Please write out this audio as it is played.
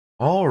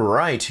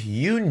Alright,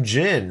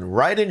 Yunjin,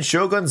 Raiden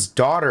Shogun's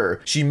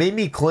daughter. She made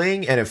me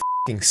cling and it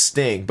f***ing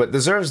sting, but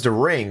deserves the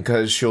ring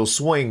cause she'll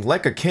swing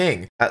like a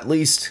king. At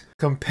least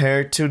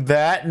compared to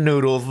that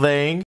noodle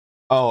thing.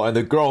 Oh, and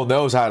the girl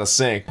knows how to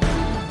sing.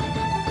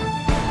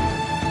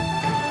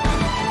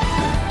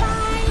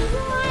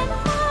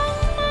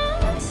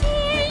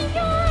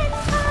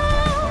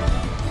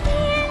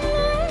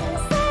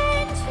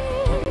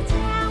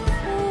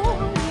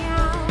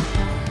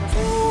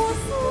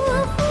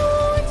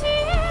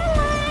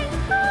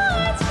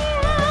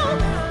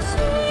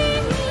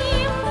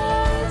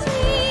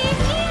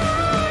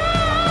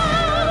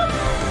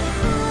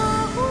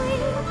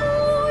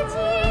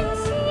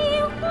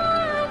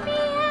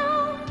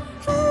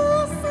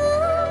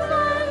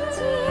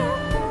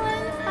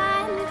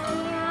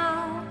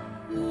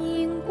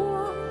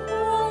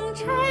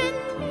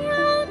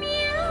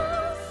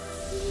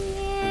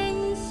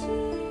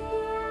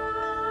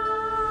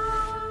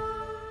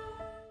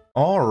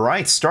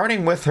 Alright,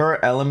 starting with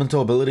her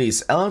elemental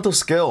abilities. Elemental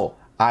skill.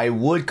 I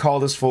would call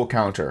this full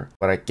counter,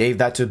 but I gave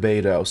that to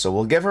Beidou, so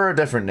we'll give her a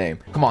different name.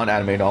 Come on,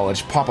 anime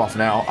knowledge, pop off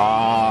now.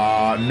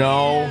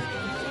 No.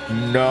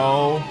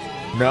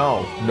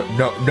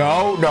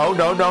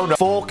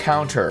 Full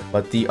counter,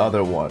 but the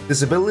other one.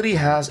 This ability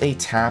has a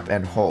tap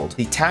and hold.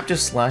 The tap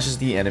just slashes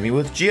the enemy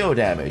with geo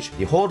damage.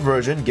 The hold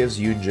version gives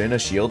Yunjin a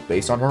shield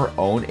based on her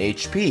own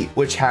HP,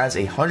 which has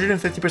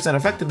 150%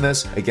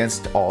 effectiveness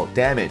against all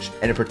damage,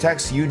 and it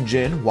protects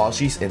Yunjin while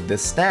she's in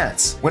this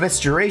stance. When its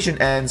duration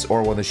ends,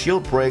 or when the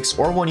shield breaks,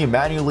 or when you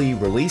manually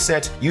release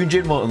it,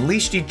 Yunjin will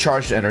unleash the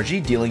charged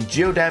energy, dealing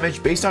geo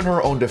damage based on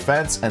her own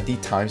defense and the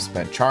time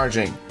spent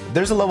charging.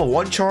 There's a level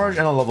 1 charge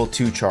and a level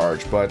 2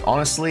 charge, but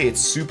honestly,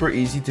 it's super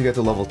easy to get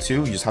to level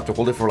 2. You just have to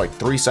hold it for like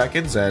 3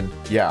 seconds, and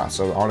yeah,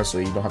 so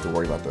honestly, you don't have to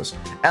worry about this.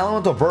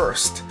 Elemental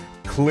Burst.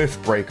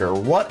 Cliffbreaker.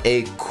 What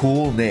a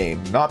cool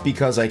name. Not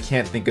because I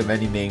can't think of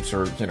any names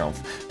for, you know,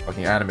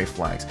 fucking anime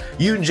flags.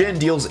 Yunjin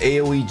deals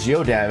AoE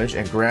geo damage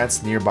and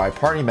grants nearby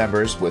party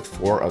members with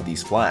 4 of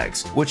these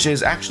flags, which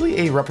is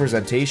actually a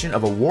representation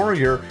of a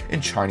warrior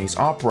in Chinese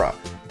opera.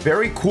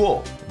 Very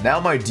cool. Now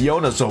my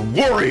Diona's a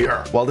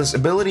warrior! While this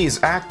ability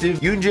is active,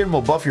 Yunjin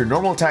will buff your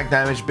normal attack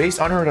damage based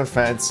on her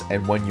defense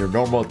and when your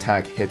normal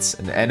attack hits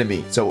an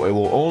enemy. So it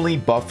will only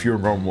buff your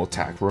normal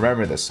attack.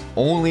 Remember this,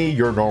 only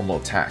your normal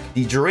attack.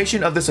 The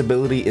duration of this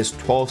ability is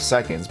 12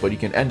 seconds, but you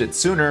can end it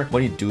sooner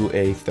when you do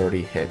a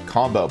 30-hit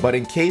combo. But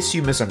in case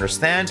you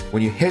misunderstand,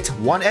 when you hit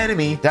one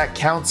enemy, that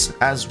counts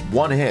as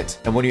 1 hit.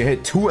 And when you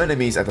hit 2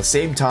 enemies at the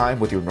same time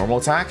with your normal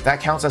attack, that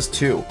counts as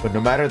 2. But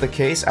no matter the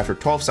case, after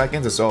 12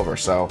 seconds, it's over.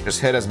 So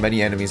just hit as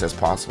many enemies as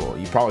possible.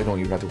 You probably don't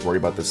even have to worry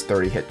about this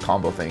 30-hit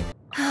combo thing.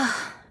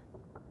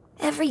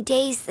 Every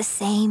day's the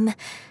same.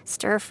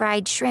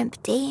 Stir-fried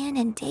shrimp day in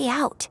and day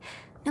out.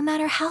 No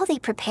matter how they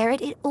prepare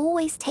it, it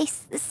always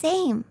tastes the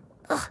same.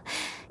 Ugh,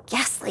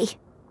 ghastly.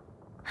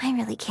 I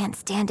really can't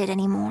stand it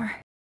anymore.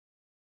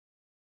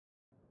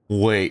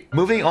 Wait,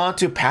 moving on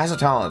to passive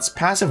talents.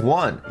 Passive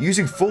 1,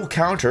 using full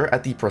counter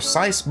at the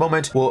precise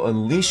moment will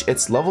unleash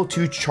its level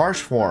 2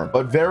 charge form,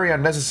 but very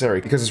unnecessary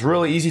because it's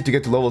really easy to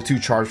get to level 2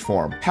 charge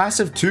form.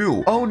 Passive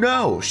 2, oh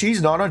no,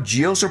 she's not a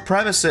Geo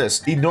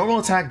Supremacist. The normal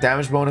attack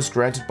damage bonus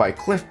granted by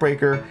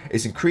Cliffbreaker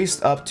is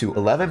increased up to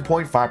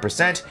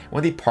 11.5%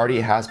 when the party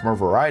has more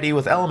variety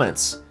with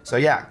elements. So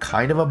yeah,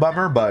 kind of a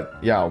bummer, but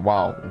yeah,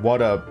 wow,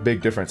 what a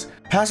big difference.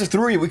 Passive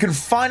 3, we can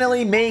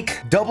finally make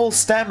double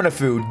stamina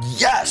food,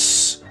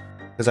 yes!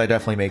 Because I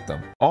definitely make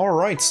them.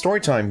 Alright,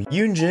 story time.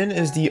 Yunjin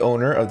is the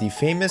owner of the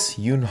famous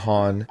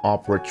Yunhan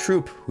opera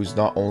troupe, who's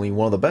not only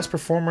one of the best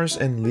performers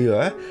in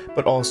Liyue,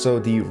 but also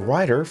the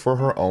writer for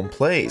her own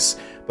plays.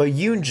 But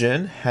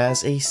Yunjin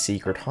has a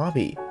secret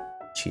hobby.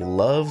 She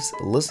loves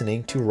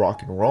listening to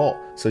rock and roll,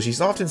 so she's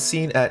often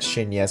seen at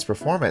Shenye's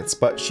performance,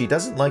 but she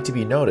doesn't like to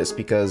be noticed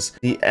because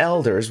the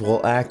elders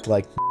will act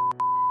like.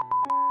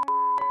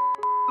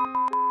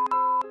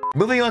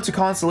 Moving on to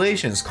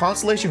constellations.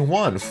 Constellation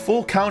 1,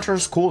 full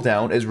counter's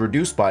cooldown is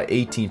reduced by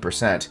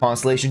 18%.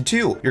 Constellation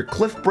 2, your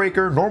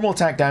Cliffbreaker normal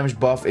attack damage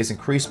buff is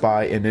increased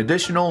by an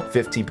additional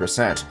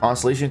 15%.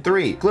 Constellation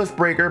 3,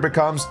 Cliffbreaker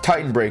becomes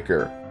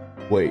Titanbreaker.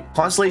 Wait.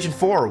 Constellation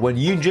 4, when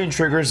Yunjin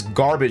triggers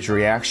Garbage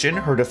Reaction,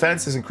 her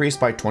defense is increased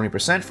by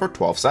 20% for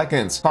 12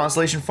 seconds.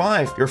 Constellation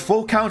 5, your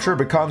full counter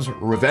becomes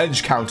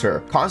Revenge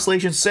Counter.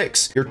 Constellation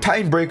 6, your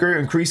Titanbreaker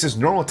increases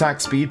normal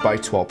attack speed by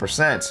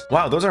 12%.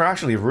 Wow, those are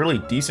actually really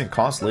decent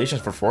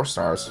constellations for 4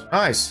 stars.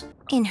 Nice.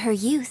 In her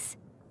youth,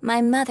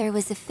 my mother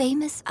was a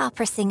famous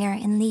opera singer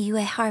in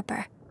Liyue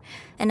Harbor,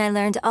 and I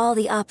learned all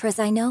the operas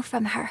I know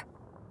from her.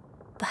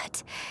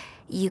 But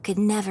you could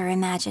never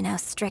imagine how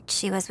strict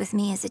she was with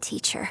me as a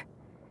teacher.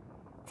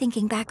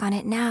 Thinking back on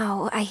it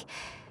now,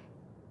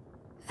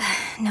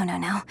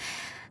 No.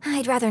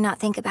 I'd rather not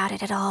think about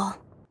it at all.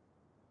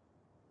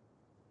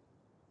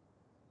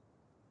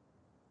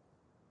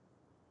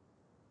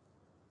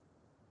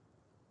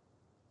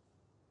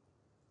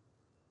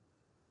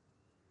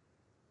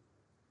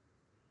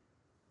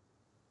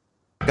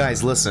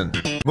 Guys, listen.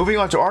 Moving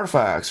on to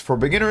artifacts. For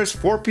beginners,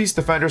 4-piece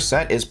defender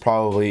set is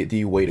probably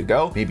the way to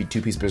go. Maybe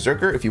 2-piece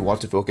berserker if you want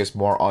to focus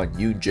more on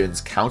Yunjin's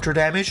counter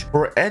damage.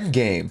 For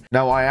endgame,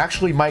 now I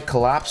actually might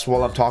collapse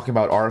while I'm talking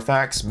about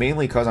artifacts,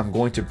 mainly because I'm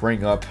going to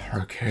bring up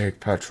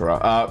Archaic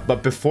Petra.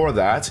 But before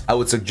that, I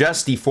would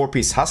suggest the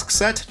 4-piece husk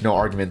set. No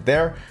argument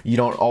there. You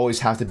don't always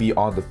have to be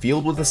on the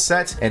field with the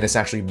set, and it's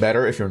actually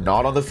better if you're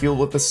not on the field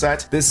with the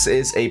set. This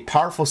is a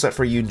powerful set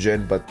for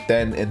Yunjin, but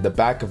then in the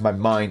back of my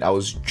mind, I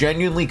was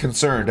genuinely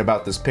concerned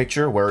about this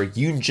picture where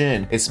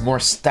Yunjin is more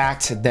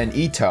stacked than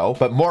Ito,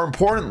 but more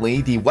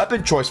importantly, the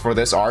weapon choice for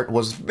this art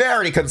was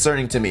very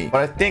concerning to me,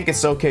 but I think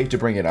it's okay to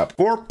bring it up.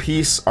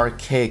 4-piece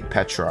Archaic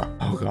Petra.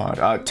 Oh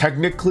god.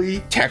 Technically,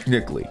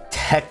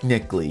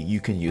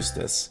 you can use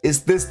this.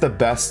 Is this the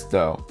best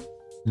though?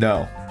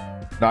 No,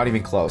 not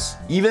even close.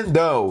 Even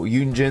though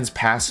Yunjin's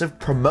passive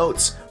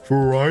promotes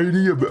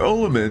variety of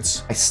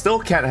elements, I still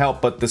can't help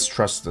but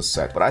distrust this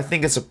set, but I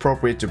think it's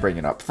appropriate to bring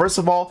it up. First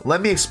of all, let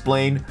me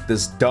explain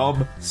this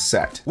dumb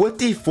set. With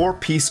the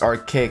 4-piece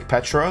Archaic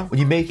Petra, when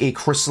you make a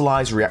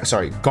crystallized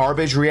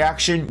garbage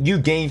reaction, you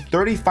gain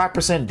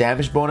 35%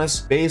 damage bonus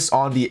based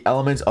on the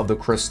element of the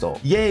crystal.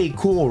 Yay,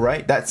 cool,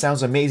 right? That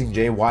sounds amazing,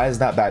 Jay. Why is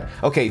that bad?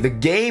 Okay, the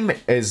game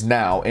is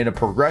now in a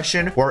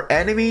progression where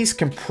enemies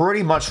can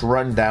pretty much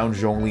run down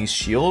Zhongli's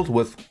shield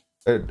with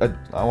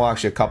well,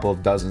 actually a couple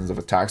of dozens of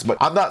attacks, but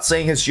I'm not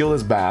saying his shield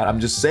is bad. I'm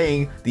just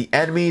saying the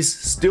enemies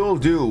still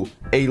do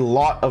a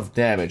lot of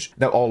damage.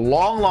 Now, a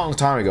long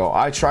time ago,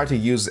 I tried to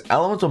use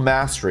Elemental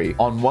Mastery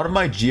on one of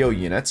my Geo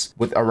units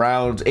with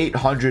around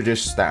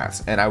 800-ish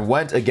stats, and I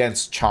went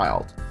against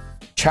Child.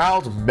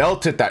 Child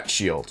melted that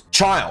shield.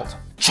 Child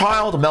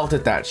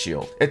melted that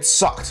shield. It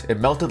sucked. It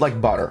melted like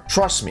butter.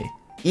 Trust me,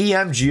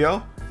 EM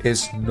Geo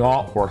is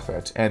not worth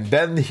it. And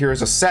then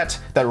here's a set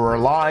that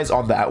relies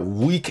on that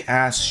weak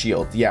ass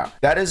shield. Yeah,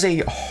 that is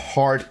a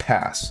hard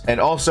pass. And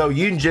also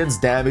Yunjin's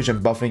damage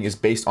and buffing is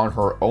based on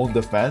her own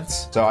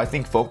defense, so I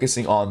think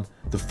focusing on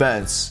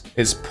defense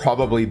is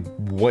probably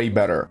way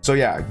better. So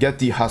yeah, get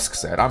the husk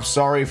set. I'm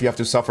sorry if you have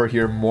to suffer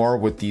here more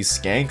with these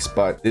skanks,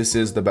 but this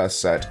is the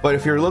best set. But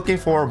if you're looking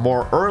for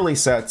more early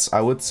sets,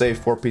 I would say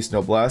 4-piece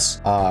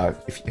Noblesse.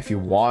 If you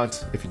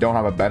want, if you don't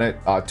have a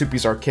Bennett,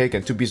 2-piece Archaic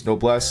and 2-piece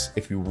Noblesse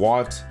if you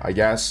want, I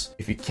guess.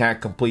 If you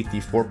can't complete the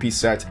 4-piece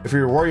set, if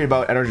you're worried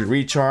about energy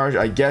recharge,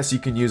 I guess you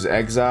can use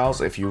Exiles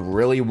if you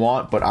really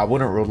want, but I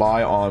wouldn't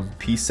rely on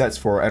piece sets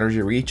for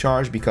energy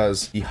recharge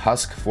because the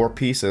husk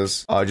 4-piece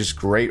is just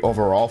great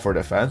overall for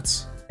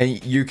defense.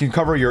 And you can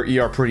cover your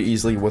ER pretty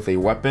easily with a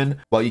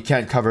weapon, while you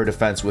can't cover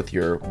defense with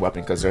your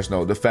weapon because there's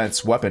no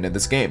defense weapon in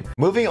this game.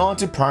 Moving on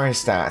to primary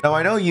stats. Now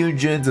I know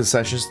Yunjin's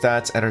Ascension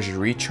stats energy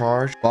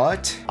recharge,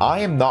 but I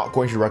am not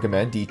going to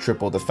recommend the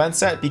triple defense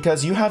set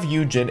because you have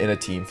Yunjin in a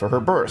team for her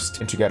burst.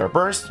 And to get her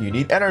burst, you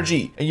need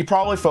energy. And you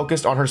probably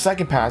focused on her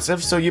second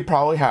passive, so you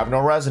probably have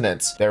no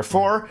resonance.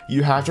 Therefore,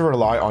 you have to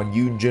rely on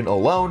Yunjin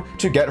alone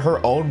to get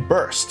her own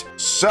burst.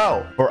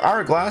 So, for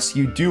Hourglass,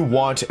 you do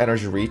want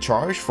energy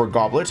recharge. For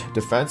Goblet,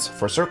 defense.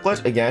 For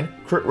Circlet, again,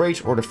 crit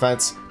rate or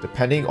defense,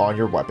 depending on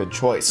your weapon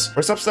choice.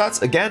 For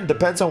substats, again,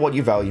 depends on what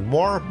you value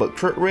more, but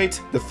crit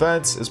rate,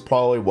 defense is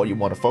probably what you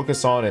want to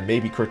focus on, and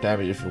maybe crit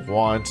damage if you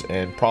want,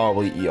 and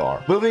probably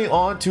ER. Moving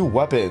on to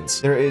weapons,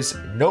 there is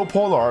no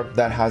polearm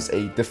that has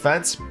a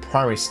defense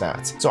primary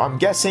stats. So I'm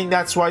guessing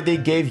that's why they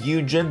gave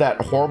Yunjin that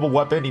horrible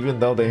weapon, even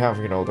though they have,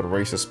 you know, the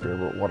racist spear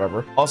or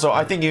whatever. Also,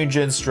 I think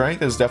Yunjin's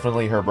strength is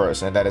definitely her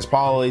burst, and that is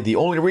probably the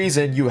only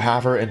reason you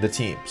have her in the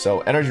team.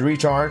 So energy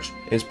recharge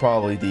is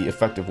probably the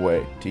effective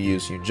way to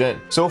use Yunjin.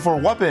 So for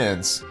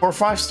weapons, for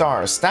 5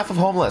 stars, Staff of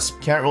Homeless,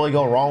 can't really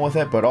go wrong with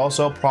it, but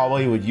also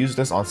probably would use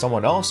this on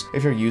someone else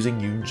if you're using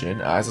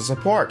Yunjin as a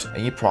support,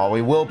 and you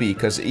probably will be,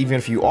 because even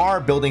if you are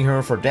building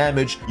her for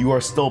damage, you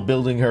are still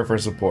building her for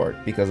support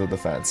because of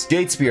defense.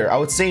 Jade Spear, I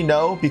would say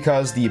no,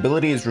 because the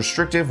ability is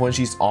restrictive when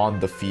she's on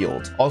the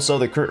field. Also,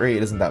 the crit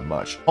rate isn't that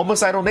much.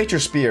 Homicidal Nature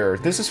Spear,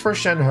 this is for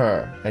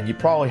Shenhe, and you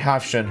probably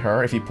have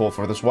Shenhe if you pull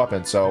for this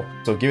weapon, so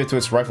give it to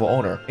its rightful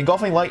owner.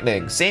 Engulfing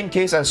Lightning, same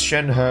case as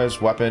Shenhe's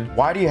weapon.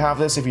 Why do you have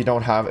this if you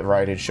don't have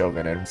Wright in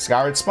Shogun? And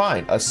Scoured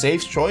Spine, a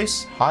safe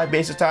choice, high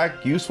base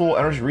attack, useful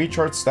energy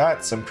recharge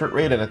stats, some crit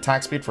rate and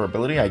attack speed for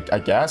ability, I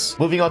guess.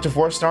 Moving on to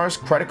 4 stars,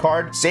 Credit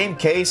Card, same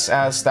case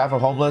as Staff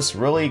of Homeless,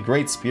 really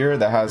great spear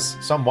that has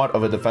somewhat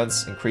of a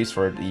defense increase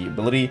for the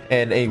ability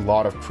and a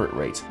lot of crit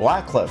rate.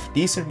 Blackcliff,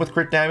 decent with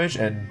crit damage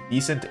and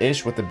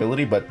decent-ish with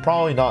ability, but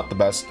probably not the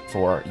best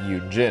for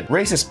Yunjin.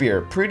 Racist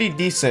Spear, pretty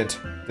decent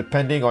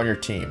depending on your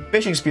team.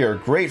 Fishing Spear,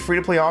 great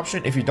free-to-play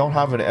option if you don't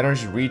have an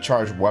energy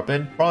recharge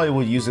weapon. Probably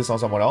would use this on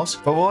someone else.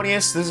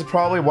 Favonius, this is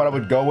probably what I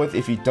would go with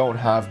if you don't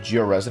have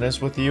Geo Resonance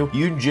with you.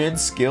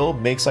 Yunjin's skill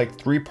makes like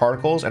 3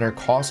 particles and her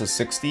cost is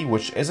 60,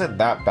 which isn't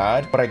that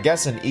bad, but I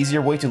guess an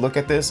easier way to look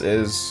at this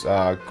is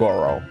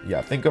Goro.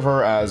 Yeah, think of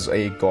her as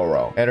a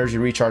Goro. Energy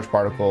recharge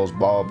particles,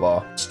 blah, blah,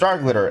 blah. Star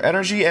Glitter,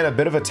 energy and a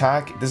bit of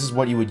attack. This is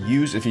what you would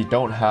use if you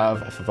don't have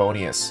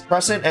Favonius.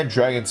 Crescent and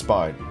Dragon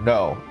Spine,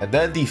 no. And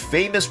then the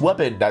famous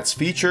weapon that's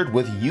featured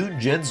with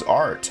Yunjin's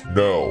art,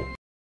 no.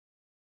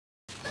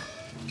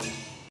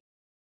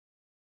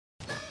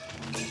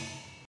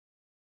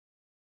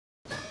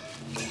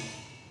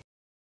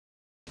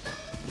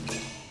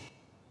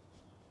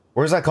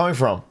 Where's that coming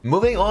from?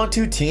 Moving on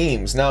to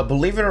teams. Now,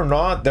 believe it or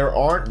not, there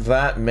aren't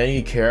that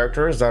many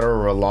characters that are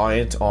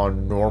reliant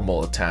on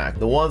normal attack.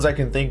 The ones I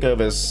can think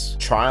of is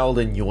Child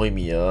and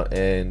Yoimiya,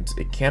 and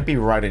it can't be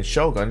Wright and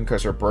Shogun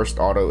because her burst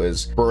auto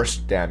is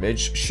burst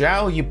damage.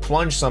 Xiao, you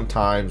plunge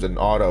sometimes in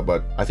auto,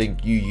 but I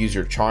think you use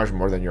your charge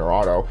more than your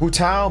auto. Hu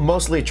Tao,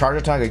 mostly charge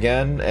attack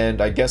again,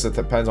 and I guess it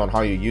depends on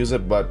how you use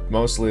it, but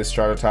mostly it's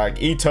charge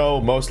attack.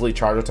 Ito, mostly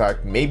charge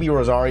attack. Maybe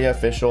Rosaria,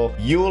 official.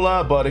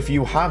 Eula, but if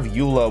you have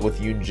Eula with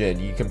Yunjin,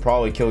 you can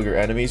probably kill your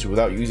enemies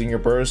without using your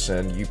burst,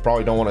 and you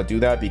probably don't want to do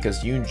that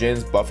because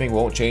Yunjin's buffing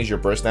won't change your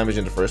burst damage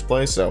in the first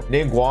place. So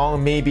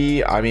Ningguang,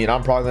 maybe. I mean,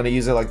 I'm probably going to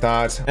use it like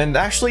that. And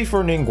actually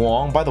for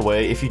Ningguang, by the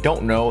way, if you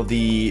don't know,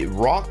 the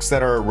rocks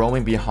that are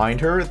roaming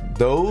behind her,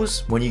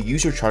 those, when you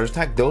use your charge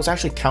attack, those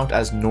actually count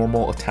as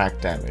normal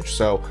attack damage.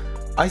 So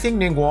I think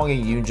Ningguang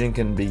and Yunjin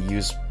can be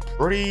used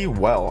pretty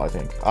well, I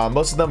think.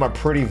 Most of them are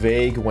pretty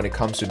vague when it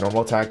comes to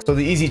normal attack, so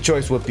the easy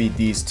choice would be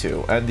these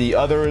two, and the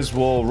others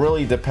will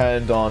really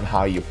depend on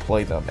how you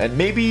play them. And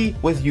maybe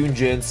with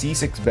Yunjin,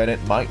 C6 Bennett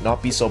might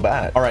not be so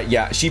bad. All right,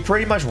 yeah, she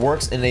pretty much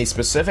works in a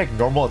specific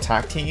normal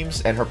attack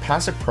teams, and her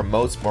passive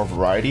promotes more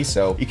variety,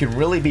 so you can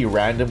really be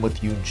random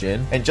with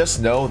Yunjin, and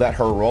just know that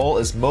her role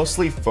is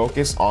mostly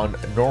focused on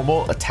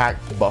normal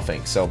attack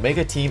buffing. So make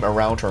a team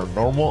around her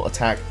normal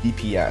attack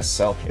DPS.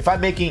 So if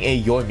I'm making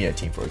a Yoimiya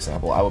team, for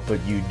example, I would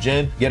put Yunjin,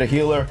 get a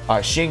healer,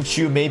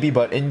 Xingqiu maybe,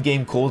 but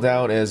in-game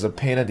cooldown is a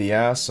pain in the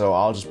ass, so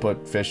I'll just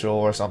put Fischl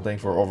or something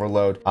for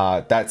overload.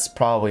 That's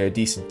probably a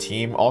decent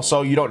team.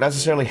 Also, you don't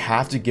necessarily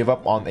have to give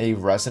up on a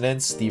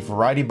resonance. The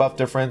variety buff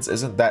difference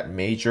isn't that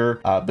major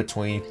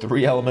between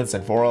 3 elements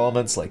and 4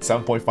 elements, like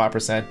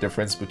 7.5%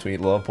 difference between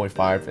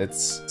 11.5.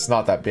 It's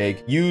not that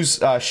big. Use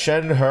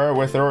Shen He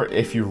with her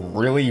if you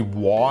really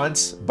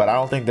want, but I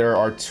don't think there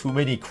are too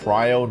many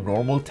cryo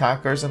normal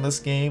attackers in this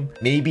game.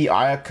 Maybe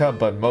Ayaka,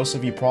 but most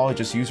of you probably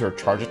just use her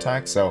charge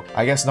attack, so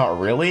I guess not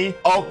really.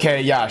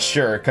 Okay, yeah,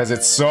 sure, because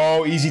it's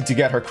so easy to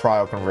get her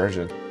cryo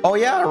conversion. Oh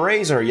yeah,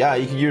 Razor. Yeah,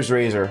 you can use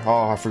Razor.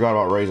 Oh, I forgot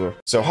about Razor.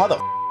 So how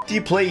the do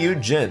you play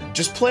Yunjin?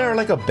 Just play her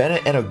like a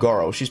Bennett and a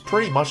Goro. She's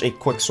pretty much a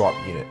quick swap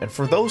unit. And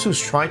for those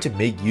who's trying to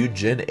make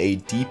Yunjin a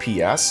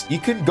DPS, you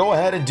can go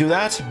ahead and do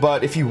that.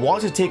 But if you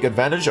want to take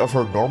advantage of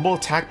her normal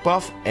attack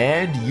buff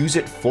and use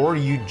it for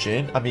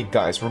Yunjin, I mean,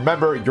 guys,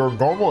 remember your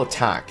normal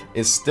attack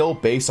is still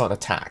based on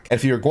attack. And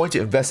if you're going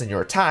to invest in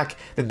your attack,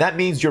 then that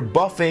means your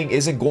buffing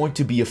isn't going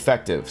to be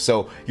effective.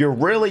 So you're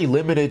really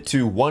limited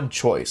to one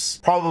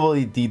choice.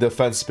 Probably the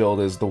defense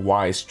build is the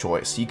wise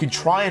choice. You can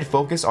try and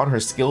focus on her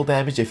skill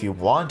damage if you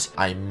want.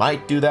 I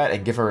might do that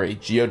and give her a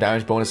geo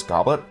damage bonus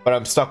goblet, but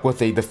I'm stuck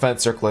with a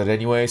defense circlet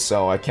anyway,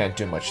 so I can't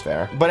do much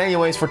there. But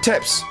anyways, for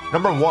tips,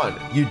 number 1,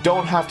 you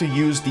don't have to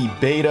use the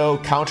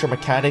Beidou counter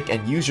mechanic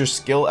and use your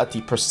skill at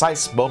the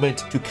precise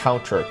moment to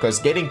counter, because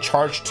getting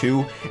charge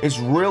 2 is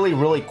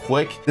really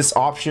quick. This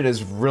option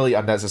is really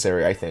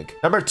unnecessary, I think.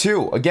 Number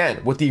 2,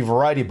 again, with the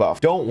variety buff,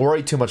 don't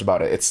worry too much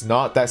about it. It's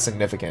not that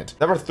significant.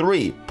 Number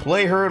 3,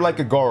 play her like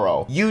a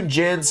Goro.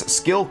 Yunjin's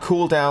skill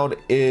cooldown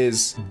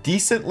is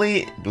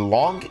decently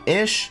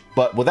long-ish,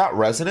 but without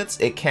resonance,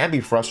 it can be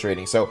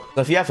frustrating. So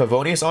if you have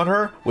Favonius on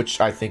her, which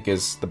I think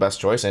is the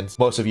best choice, and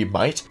most of you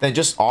might, then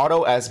just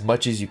auto as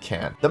much as you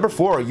can. Number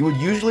 4, you would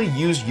usually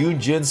use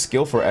Yunjin's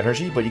skill for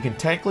energy, but you can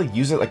technically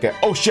use it like a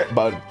oh shit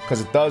button,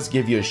 because it does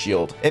give you a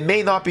shield. It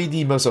may not be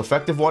the most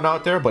effective one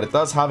out there, but it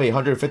does have a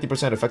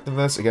 150%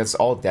 effectiveness against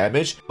all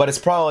damage, but it's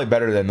probably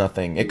better than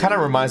nothing. It kind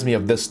of reminds me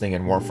of this thing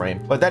in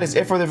Warframe. But that is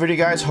it for the video,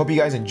 guys. Hope you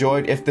guys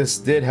enjoyed. If this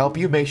did help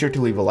you, make sure to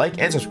leave a like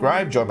and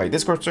subscribe, join my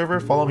Discord server,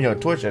 follow me on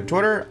Twitch and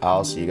Twitter.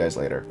 I'll see you guys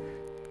later.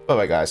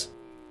 Bye-bye, guys.